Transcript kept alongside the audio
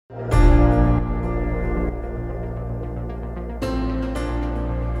Welcome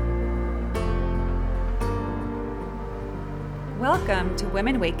to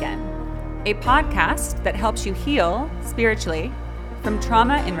Women Waken, a podcast that helps you heal spiritually from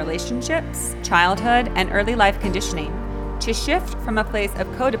trauma in relationships, childhood, and early life conditioning to shift from a place of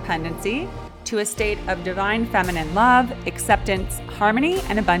codependency to a state of divine feminine love, acceptance, harmony,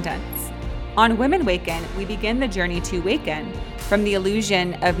 and abundance. On Women Waken, we begin the journey to waken from the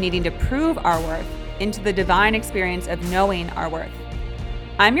illusion of needing to prove our worth into the divine experience of knowing our worth.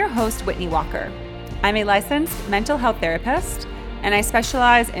 I'm your host, Whitney Walker. I'm a licensed mental health therapist, and I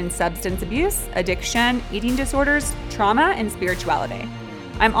specialize in substance abuse, addiction, eating disorders, trauma, and spirituality.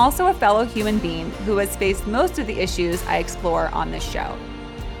 I'm also a fellow human being who has faced most of the issues I explore on this show.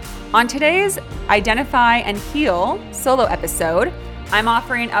 On today's Identify and Heal solo episode, I'm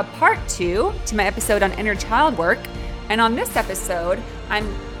offering a part 2 to my episode on inner child work. And on this episode,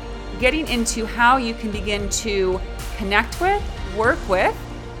 I'm getting into how you can begin to connect with, work with,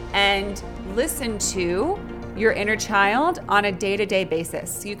 and listen to your inner child on a day-to-day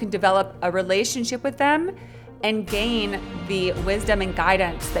basis. So you can develop a relationship with them and gain the wisdom and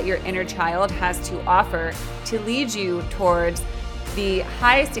guidance that your inner child has to offer to lead you towards the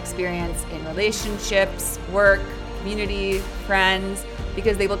highest experience in relationships, work, community, friends,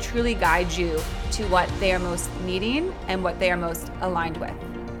 because they will truly guide you to what they are most needing and what they are most aligned with.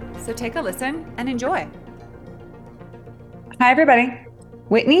 So take a listen and enjoy. Hi, everybody.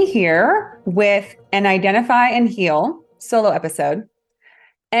 Whitney here with an Identify and Heal solo episode.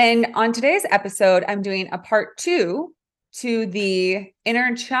 And on today's episode, I'm doing a part 2 to the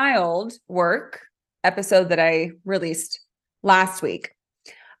inner child work episode that I released last week.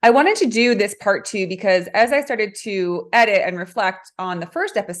 I wanted to do this part 2 because as I started to edit and reflect on the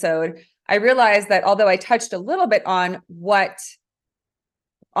first episode, I realized that although I touched a little bit on what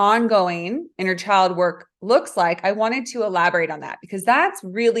ongoing inner child work looks like, I wanted to elaborate on that because that's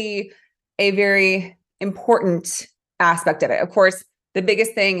really a very important aspect of it. Of course, the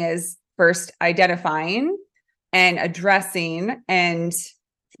biggest thing is first identifying and addressing and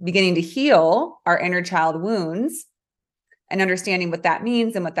beginning to heal our inner child wounds and understanding what that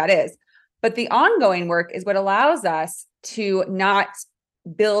means and what that is. But the ongoing work is what allows us to not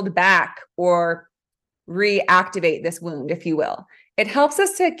build back or reactivate this wound, if you will. It helps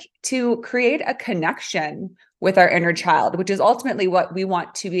us to create a connection with our inner child, which is ultimately what we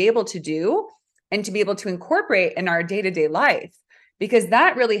want to be able to do and to be able to incorporate in our day-to-day life, because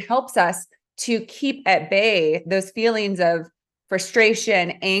that really helps us to keep at bay those feelings of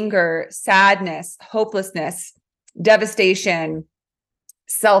frustration, anger, sadness, hopelessness, devastation,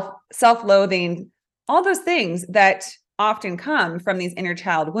 self-loathing, all those things that often come from these inner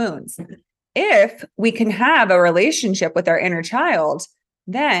child wounds. If we can have a relationship with our inner child,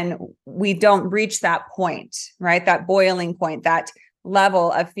 then we don't reach that point, right? That boiling point, that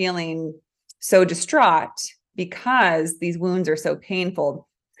level of feeling so distraught because these wounds are so painful.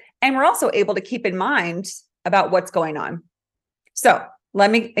 And we're also able to keep in mind about what's going on. So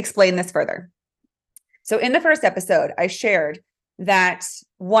let me explain this further. So in the first episode, I shared that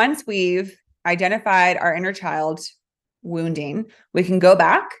once we've identified our inner child wounding, we can go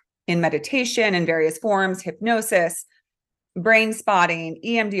back in meditation in various forms, hypnosis, brain spotting,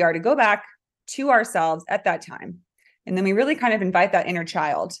 EMDR, to go back to ourselves at that time. And then we really kind of invite that inner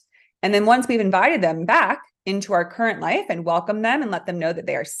child. And then once we've invited them back into our current life and welcome them and let them know that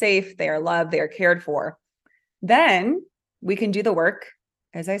they are safe, they are loved, they are cared for, then we can do the work,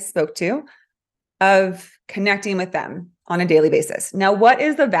 as I spoke to, of connecting with them on a daily basis. Now, what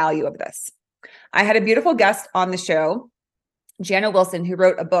is the value of this? I had a beautiful guest on the show, Jana Wilson, who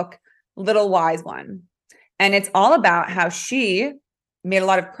wrote a book, Little Wise One. And it's all about how she made a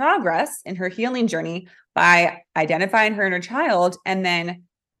lot of progress in her healing journey by identifying her inner child and then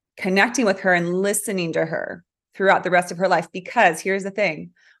connecting with her and listening to her throughout the rest of her life. Because here's the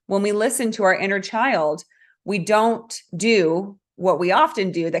thing, when we listen to our inner child, we don't do what we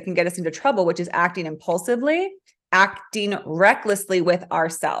often do that can get us into trouble, which is acting impulsively, acting recklessly with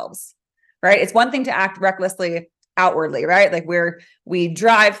ourselves, right? It's one thing to act recklessly outwardly, right? Like we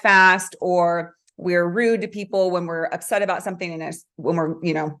drive fast or we're rude to people when we're upset about something, and when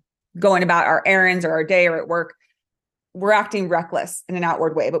we're, going about our errands or our day or at work, we're acting reckless in an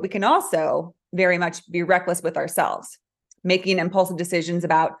outward way. But we can also very much be reckless with ourselves, making impulsive decisions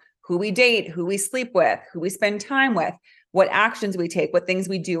about who we date, who we sleep with, who we spend time with, what actions we take, what things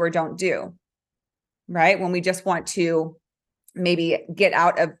we do or don't do, right? When we just want to maybe get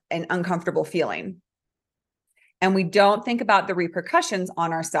out of an uncomfortable feeling. And we don't think about the repercussions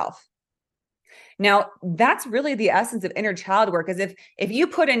on ourselves. Now, that's really the essence of inner child work, is if you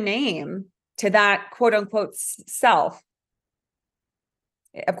put a name to that quote unquote self,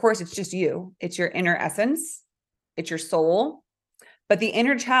 of course, it's just you. It's your inner essence. It's your soul. But the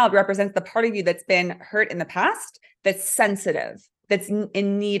inner child represents the part of you that's been hurt in the past, that's sensitive, that's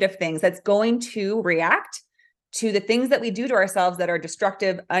in need of things, that's going to react to the things that we do to ourselves that are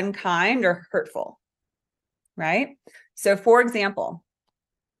destructive, unkind, or hurtful, right? So for example,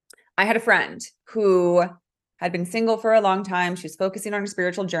 I had a friend who had been single for a long time. She was focusing on her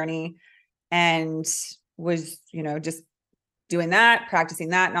spiritual journey and was, just doing that, practicing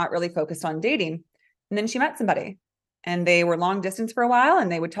that, not really focused on dating. And then she met somebody and they were long distance for a while,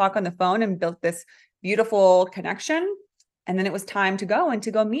 and they would talk on the phone and built this beautiful connection. And then it was time to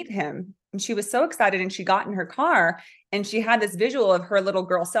go meet him. And she was so excited, and she got in her car and she had this visual of her little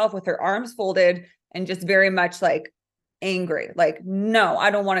girl self with her arms folded and just very much like angry, like, no,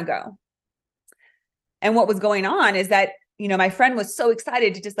 I don't want to go. And what was going on is that, my friend was so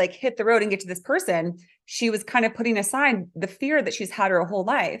excited to just like hit the road and get to this person. She was kind of putting aside the fear that she's had her whole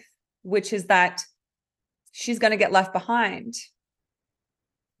life, which is that she's going to get left behind,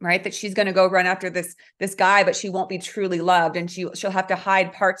 right? That she's going to go run after this guy, but she won't be truly loved. And she'll have to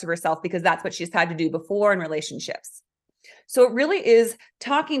hide parts of herself because that's what she's had to do before in relationships. So it really is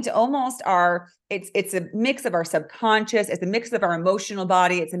talking to almost it's a mix of our subconscious, it's a mix of our emotional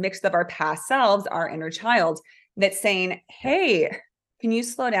body, it's a mix of our past selves, our inner child, that's saying, hey, can you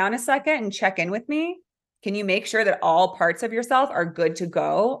slow down a second and check in with me? Can you make sure that all parts of yourself are good to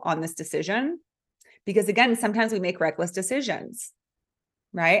go on this decision? Because again, sometimes we make reckless decisions,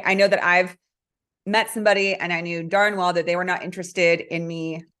 right? I know that I've met somebody and I knew darn well that they were not interested in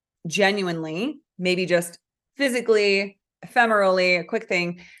me genuinely, maybe just physically, ephemerally, a quick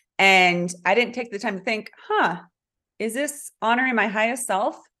thing. And I didn't take the time to think, is this honoring my highest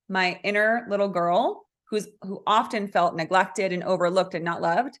self, my inner little girl who often felt neglected and overlooked and not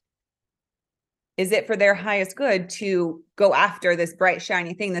loved? Is it for their highest good to go after this bright,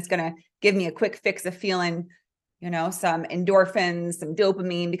 shiny thing that's going to give me a quick fix of feeling, some endorphins, some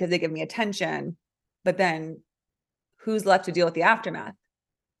dopamine because they give me attention? But then who's left to deal with the aftermath?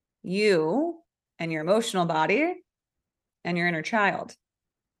 You and your emotional body and your inner child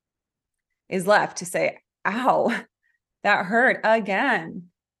is left to say, ow, that hurt again.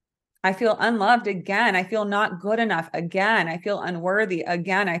 I feel unloved again. I feel not good enough again. I feel unworthy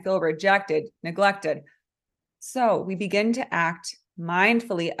again. I feel rejected, neglected. So we begin to act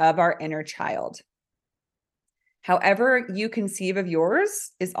mindfully of our inner child. However you conceive of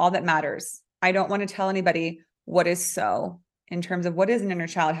yours is all that matters. I don't want to tell anybody what is so in terms of what is an inner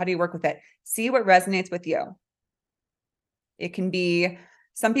child. How do you work with it? See what resonates with you. It can be,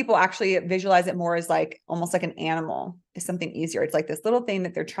 some people actually visualize it more as like almost like an animal is something easier. It's like this little thing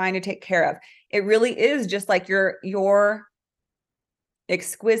that they're trying to take care of. It really is just like your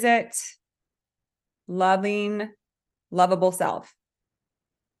exquisite, loving, lovable self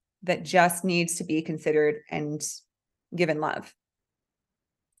that just needs to be considered and given love.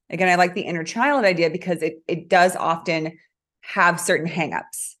 Again, I like the inner child idea because it does often have certain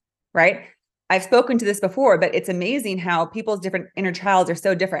hangups, right? I've spoken to this before, but it's amazing how people's different inner childs are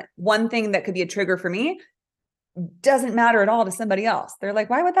so different. One thing that could be a trigger for me doesn't matter at all to somebody else. They're like,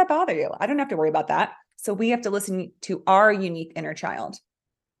 why would that bother you? I don't have to worry about that. So we have to listen to our unique inner child,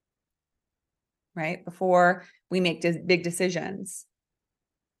 right? Before we make big decisions,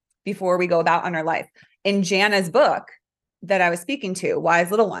 before we go about on our life. In Jana's book that I was speaking to,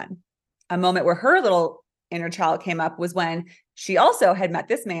 Wise Little One, a moment where her little inner child came up was when she also had met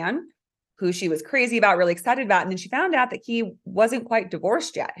this man who she was crazy about, really excited about. And then she found out that he wasn't quite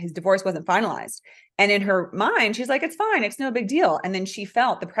divorced yet. His divorce wasn't finalized. And in her mind, she's like, it's fine. It's no big deal. And then she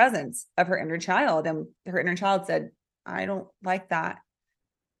felt the presence of her inner child. And her inner child said, I don't like that.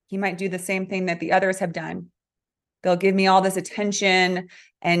 He might do the same thing that the others have done. They'll give me all this attention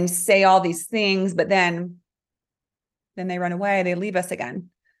and say all these things, but then they run away. They leave us again.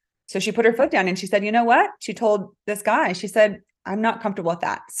 So she put her foot down and she said, you know what? She told this guy, she said, I'm not comfortable with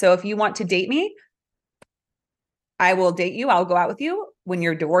that. So if you want to date me, I will date you. I'll go out with you when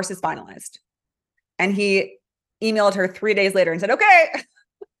your divorce is finalized. And he emailed her 3 days later and said, okay,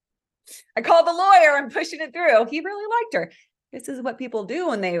 I called the lawyer. I'm pushing it through. He really liked her. This is what people do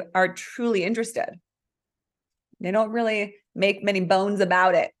when they are truly interested. They don't really make many bones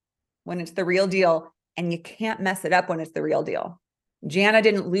about it when it's the real deal. And you can't mess it up when it's the real deal. Jana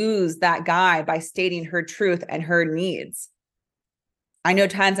didn't lose that guy by stating her truth and her needs. I know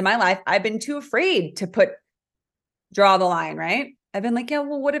times in my life, I've been too afraid to draw the line, right? I've been like, yeah,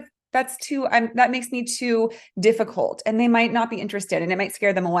 well, what if that makes me too difficult and they might not be interested and it might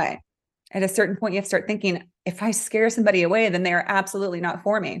scare them away. At a certain point, you have to start thinking, if I scare somebody away, then they are absolutely not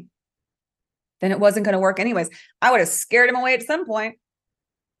for me. Then it wasn't going to work anyways. I would have scared him away at some point.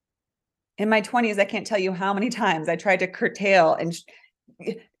 In my 20s, I can't tell you how many times I tried to curtail and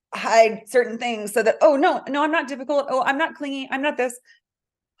hide certain things so that, oh, no, I'm not difficult. Oh, I'm not clingy. I'm not this.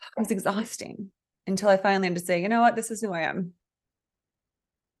 It was exhausting until I finally had to say, you know what? This is who I am.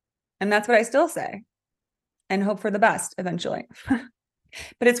 And that's what I still say and hope for the best eventually.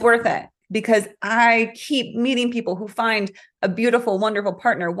 But it's worth it because I keep meeting people who find a beautiful, wonderful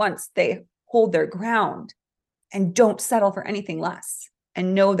partner once they hold their ground and don't settle for anything less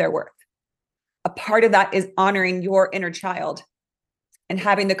and know their worth. A part of that is honoring your inner child and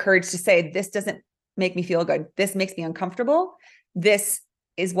having the courage to say, this doesn't make me feel good. This makes me uncomfortable. This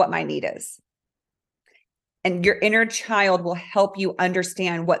is what my need is. And your inner child will help you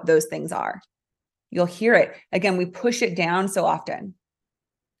understand what those things are. You'll hear it. Again, we push it down so often.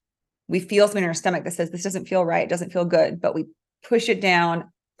 We feel something in our stomach that says, this doesn't feel right, doesn't feel good, but we push it down,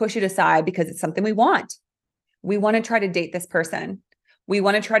 push it aside because it's something we want. We want to try to date this person. We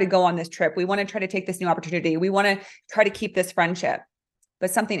want to try to go on this trip. We want to try to take this new opportunity. We want to try to keep this friendship.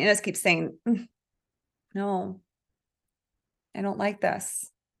 But something in us keeps saying, no, I don't like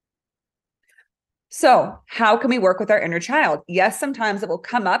this. So how can we work with our inner child? Yes, sometimes it will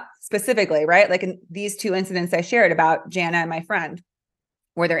come up specifically, right? Like in these two incidents I shared about Jana and my friend,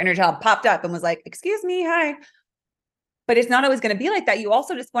 where their inner child popped up and was like, excuse me, hi. But it's not always going to be like that. You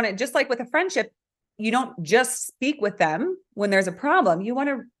also just want to, just like with a friendship, you don't just speak with them when there's a problem. You want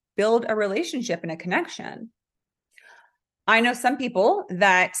to build a relationship and a connection. I know some people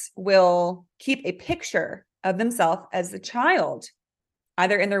that will keep a picture of themselves as a child,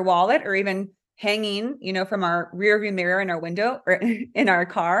 either in their wallet or even hanging, from our rear view mirror in our window or in our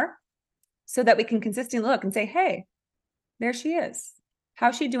car, so that we can consistently look and say, hey, there she is.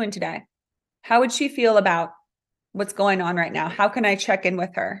 How's she doing today? How would she feel about what's going on right now? How can I check in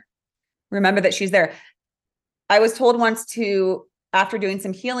with her? Remember that she's there. I was told once after doing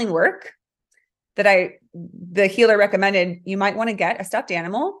some healing work, that the healer recommended you might want to get a stuffed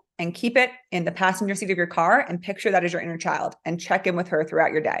animal and keep it in the passenger seat of your car and picture that as your inner child and check in with her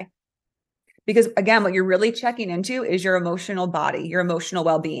throughout your day. Because again, what you're really checking into is your emotional body, your emotional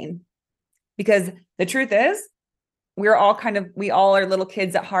well-being. Because the truth is, we all are little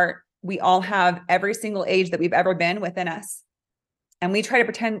kids at heart. We all have every single age that we've ever been within us. And we try to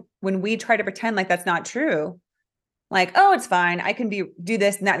pretend like that's not true. Like, oh, it's fine. I can do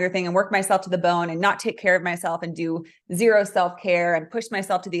this and that and other thing and work myself to the bone and not take care of myself and do zero self-care and push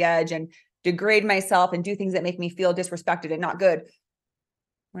myself to the edge and degrade myself and do things that make me feel disrespected and not good.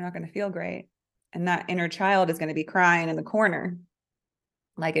 We're not going to feel great. And that inner child is going to be crying in the corner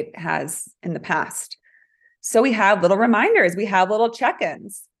like it has in the past. So we have little reminders. We have little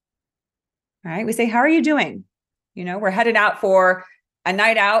check-ins, right? We say, how are you doing? We're headed out for a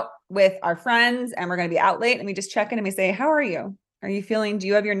night out with our friends and we're going to be out late, and we just check in and we say, how are you? Do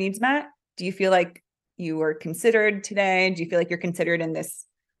you have your needs met? Do you feel like you were considered today? Do you feel like you're considered in this,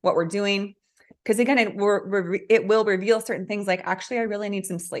 what we're doing? Because again, it will reveal certain things like, actually, I really need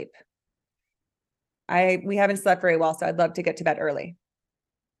some sleep. We haven't slept very well, so I'd love to get to bed early.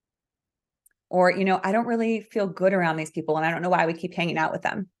 Or, I don't really feel good around these people and I don't know why we keep hanging out with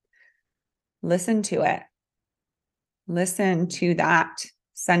them. Listen to it. Listen to that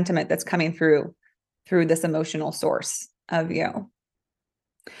sentiment that's coming through this emotional source of you.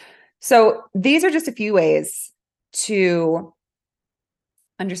 So these are just a few ways to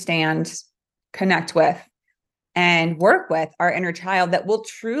understand, connect with, and work with our inner child that will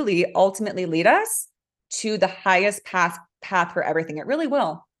truly ultimately lead us to the highest path for everything. It really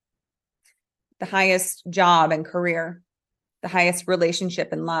will. The highest job and career, the highest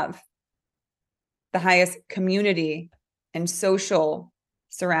relationship and love, the highest community and social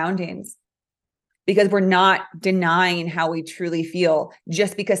surroundings, because we're not denying how we truly feel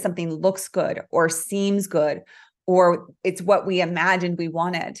just because something looks good or seems good, or it's what we imagined we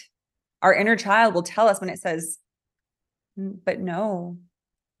wanted. Our inner child will tell us when it says, but no.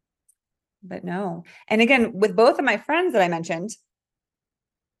 And again, with both of my friends that I mentioned,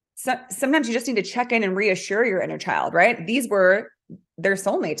 sometimes you just need to check in and reassure your inner child, right? These were their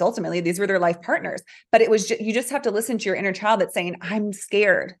soulmates. Ultimately, these were their life partners, but you just have to listen to your inner child that's saying, I'm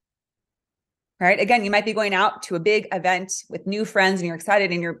scared, right? Again, you might be going out to a big event with new friends and you're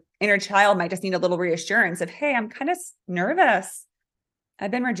excited, and your inner child might just need a little reassurance of, hey, I'm kind of nervous.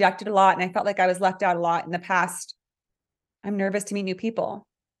 I've been rejected a lot and I felt like I was left out a lot in the past. I'm nervous to meet new people.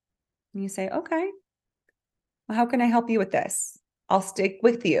 And you say, okay, well, how can I help you with this? I'll stick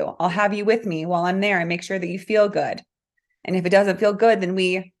with you. I'll have you with me while I'm there and make sure that you feel good. And if it doesn't feel good, then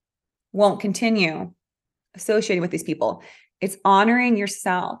we won't continue associating with these people. It's honoring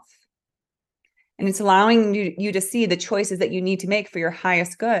yourself. And it's allowing you to see the choices that you need to make for your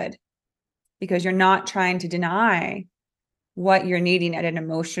highest good, because you're not trying to deny what you're needing at an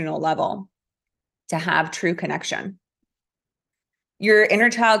emotional level to have true connection. Your inner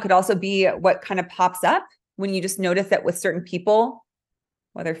child could also be what kind of pops up when you just notice that with certain people,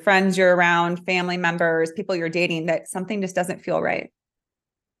 whether friends you're around, family members, people you're dating, that something just doesn't feel right.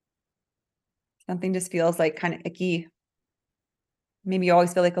 Something just feels like kind of icky. Maybe you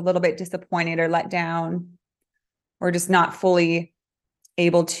always feel like a little bit disappointed or let down, or just not fully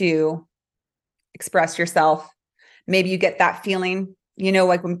able to express yourself. Maybe you get that feeling,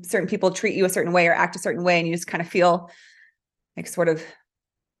 like when certain people treat you a certain way or act a certain way, and you just kind of feel like sort of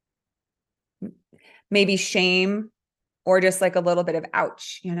maybe shame, or just like a little bit of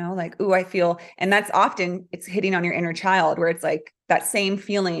ouch, like, ooh, I feel, and that's often it's hitting on your inner child, where it's like that same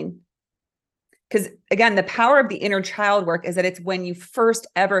feeling. Because again, the power of the inner child work is that it's when you first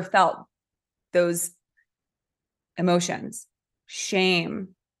ever felt those emotions: shame,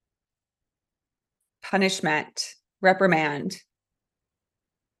 punishment, reprimand,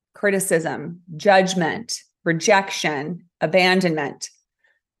 criticism, judgment, rejection, abandonment.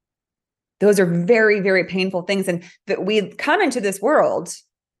 Those are very, very painful things. And that we come into this world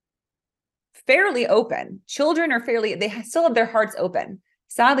fairly open. Children are they still have their hearts open.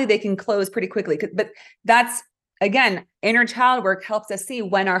 Sadly, they can close pretty quickly. But that's, again, inner child work helps us see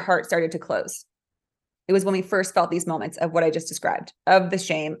when our heart started to close. It was when we first felt these moments of what I just described, of the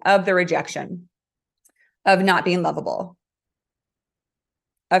shame, of the rejection, of not being lovable,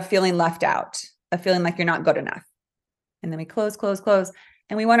 of feeling left out, of feeling like you're not good enough. And then we close,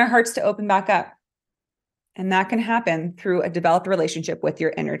 and we want our hearts to open back up. And that can happen through a developed relationship with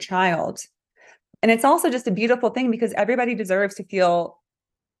your inner child. And it's also just a beautiful thing, because everybody deserves to feel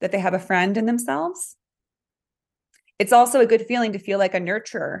that they have a friend in themselves. It's also a good feeling to feel like a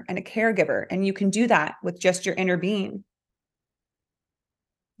nurturer and a caregiver. And you can do that with just your inner being.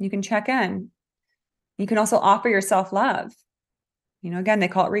 You can check in. You can also offer yourself love. Again, they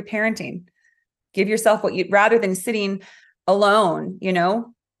call it reparenting. Give yourself what rather than sitting alone,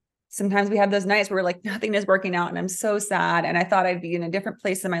 sometimes we have those nights where we're like, nothing is working out and I'm so sad. And I thought I'd be in a different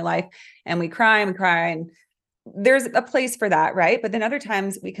place in my life. And we cry. And there's a place for that, right? But then other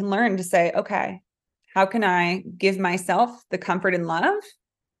times we can learn to say, okay, how can I give myself the comfort and love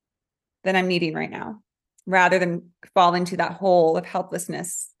that I'm needing right now, rather than fall into that hole of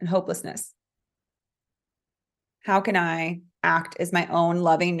helplessness and hopelessness? How can I act as my own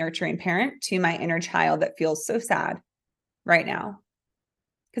loving, nurturing parent to my inner child that feels so sad right now?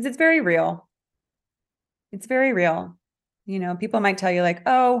 Because it's very real. It's very real. People might tell you like,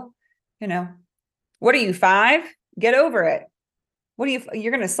 oh, what are you, 5? Get over it.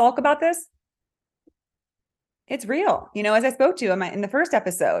 You're going to sulk about this? It's real. As I spoke to in the first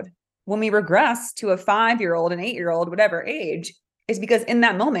episode, when we regress to a 5-year-old, an 8-year-old, whatever age, is because in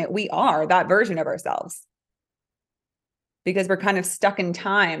that moment, we are that version of ourselves. Because we're kind of stuck in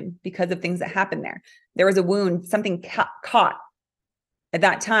time because of things that happened there. There was a wound, something caught at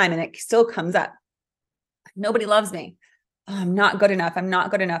that time, and it still comes up. Nobody loves me. Oh, I'm not good enough. I'm not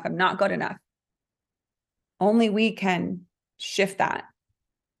good enough. I'm not good enough. Only we can shift that.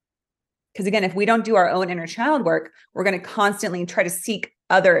 Because again, if we don't do our own inner child work, we're going to constantly try to seek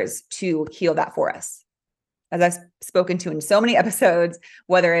others to heal that for us. As I've spoken to in so many episodes,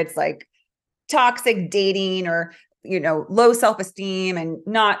 whether it's like toxic dating or, low self-esteem and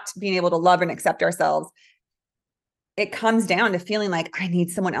not being able to love and accept ourselves, it comes down to feeling like I need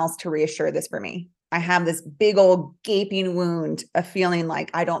someone else to reassure this for me. I have this big old gaping wound of feeling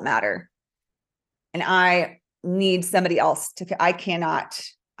like I don't matter. And I need somebody else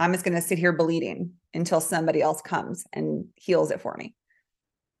I'm just going to sit here bleeding until somebody else comes and heals it for me.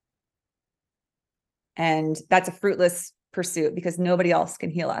 And that's a fruitless pursuit, because nobody else can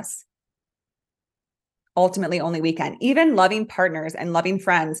heal us. Ultimately, only we can. Even loving partners and loving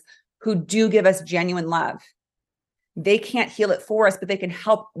friends who do give us genuine love, they can't heal it for us, but they can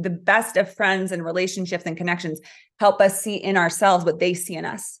help. The best of friends and relationships and connections help us see in ourselves what they see in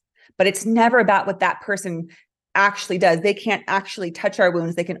us. But it's never about what that person actually does. They can't actually touch our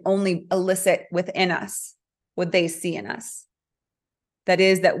wounds. They can only elicit within us what they see in us. That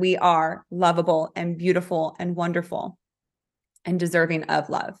is, that we are lovable and beautiful and wonderful and deserving of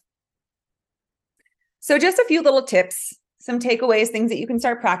love. So just a few little tips, some takeaways, things that you can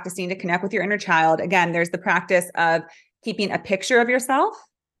start practicing to connect with your inner child. Again, there's the practice of keeping a picture of yourself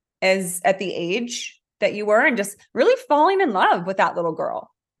as at the age that you were, and just really falling in love with that little girl,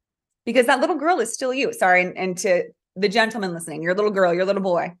 because that little girl is still you. Sorry. And to the gentleman listening, your little girl, your little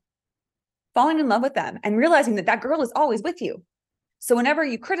boy, falling in love with them and realizing that that girl is always with you. So whenever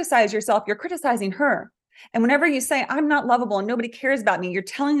you criticize yourself, you're criticizing her. And whenever you say, I'm not lovable and nobody cares about me, you're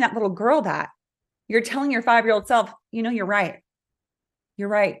telling that little girl that. You're telling your 5-year-old self, you're right. You're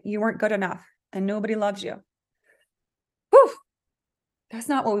right. You weren't good enough and nobody loves you. Whew. That's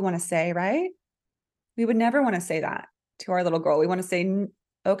not what we want to say, right? We would never want to say that to our little girl. We want to say,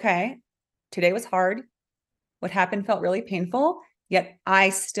 okay, today was hard. What happened felt really painful, yet I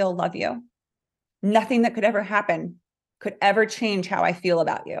still love you. Nothing that could ever happen could ever change how I feel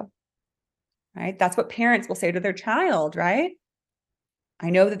about you, right? That's what parents will say to their child, right? I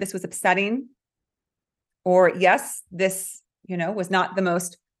know that this was upsetting, or yes, this, was not the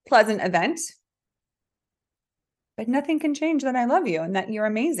most pleasant event, but nothing can change that I love you and that you're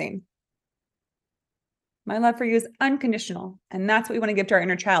amazing. My love for you is unconditional. And that's what we want to give to our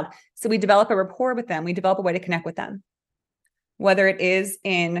inner child. So we develop a rapport with them. We develop a way to connect with them, whether it is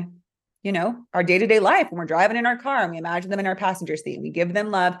in our day-to-day life, when we're driving in our car and we imagine them in our passenger seat, we give them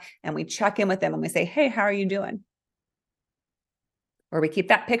love and we check in with them and we say, hey, how are you doing? Or we keep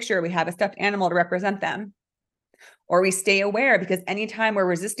that picture, we have a stuffed animal to represent them. Or we stay aware, because anytime we're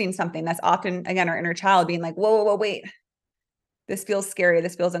resisting something, that's often, again, our inner child being like, whoa, wait, this feels scary.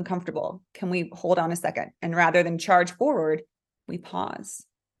 This feels uncomfortable. Can we hold on a second? And rather than charge forward, we pause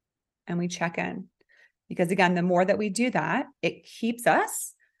and we check in. Because again, the more that we do that, it keeps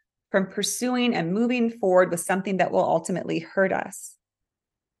us from pursuing and moving forward with something that will ultimately hurt us.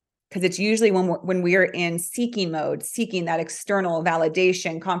 Because it's usually when we're in seeking mode, seeking that external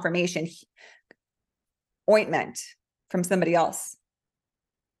validation, confirmation, ointment from somebody else,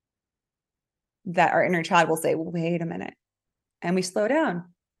 that our inner child will say, well, wait a minute. And we slow down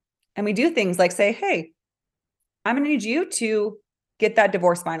and we do things like say, hey, I'm going to need you to get that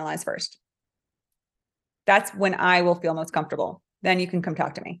divorce finalized first. That's when I will feel most comfortable. Then you can come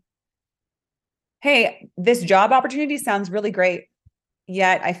talk to me. Hey, this job opportunity sounds really great,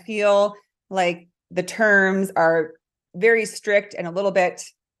 yet I feel like the terms are very strict and a little bit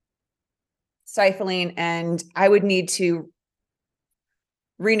stifling, and I would need to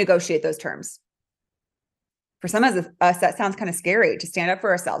renegotiate those terms. For some of us, that sounds kind of scary to stand up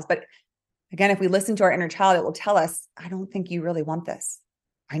for ourselves. But again, if we listen to our inner child, it will tell us, I don't think you really want this.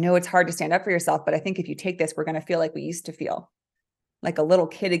 I know it's hard to stand up for yourself, but I think if you take this, we're going to feel like we used to feel, like a little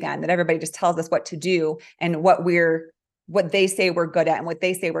kid again, that everybody just tells us what to do and what they say we're good at and what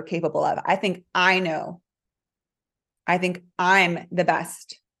they say we're capable of. I think I know. I think I'm the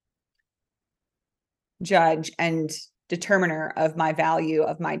best judge and determiner of my value,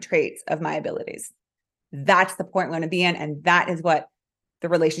 of my traits, of my abilities. That's the point we want to be in. And that is what the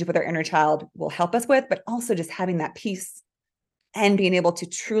relationship with our inner child will help us with, but also just having that peace and being able to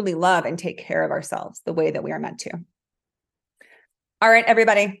truly love and take care of ourselves the way that we are meant to. All right,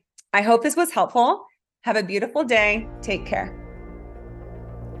 everybody. I hope this was helpful. Have a beautiful day. Take care.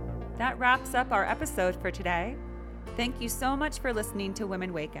 That wraps up our episode for today. Thank you so much for listening to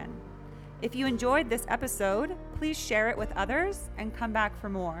Women Waken. If you enjoyed this episode, please share it with others and come back for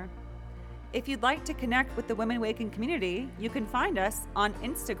more. If you'd like to connect with the Women Waken community, you can find us on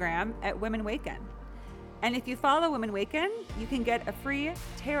Instagram at Women Waken. And if you follow Women Waken, you can get a free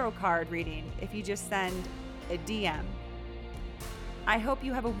tarot card reading if you just send a DM. I hope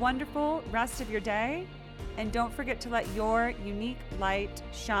you have a wonderful rest of your day, and don't forget to let your unique light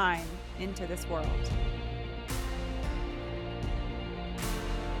shine into this world.